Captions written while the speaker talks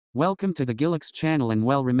Welcome to the Gilix channel, and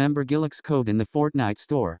well, remember Gilix code in the Fortnite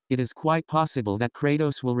store. It is quite possible that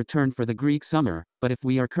Kratos will return for the Greek summer, but if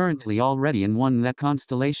we are currently already in one, that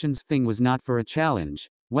constellations thing was not for a challenge.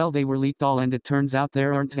 Well, they were leaked all and it turns out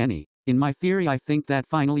there aren't any. In my theory, I think that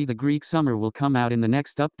finally the Greek summer will come out in the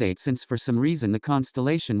next update, since for some reason the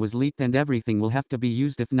constellation was leaked and everything will have to be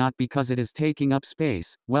used, if not because it is taking up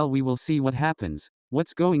space. Well, we will see what happens.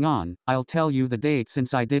 What's going on? I'll tell you the date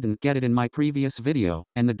since I didn't get it in my previous video,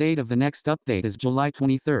 and the date of the next update is July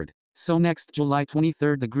 23rd. So next July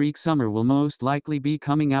 23rd the Greek summer will most likely be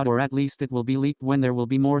coming out, or at least it will be leaked when there will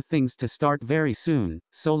be more things to start very soon.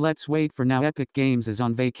 So let's wait for now. Epic Games is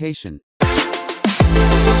on vacation.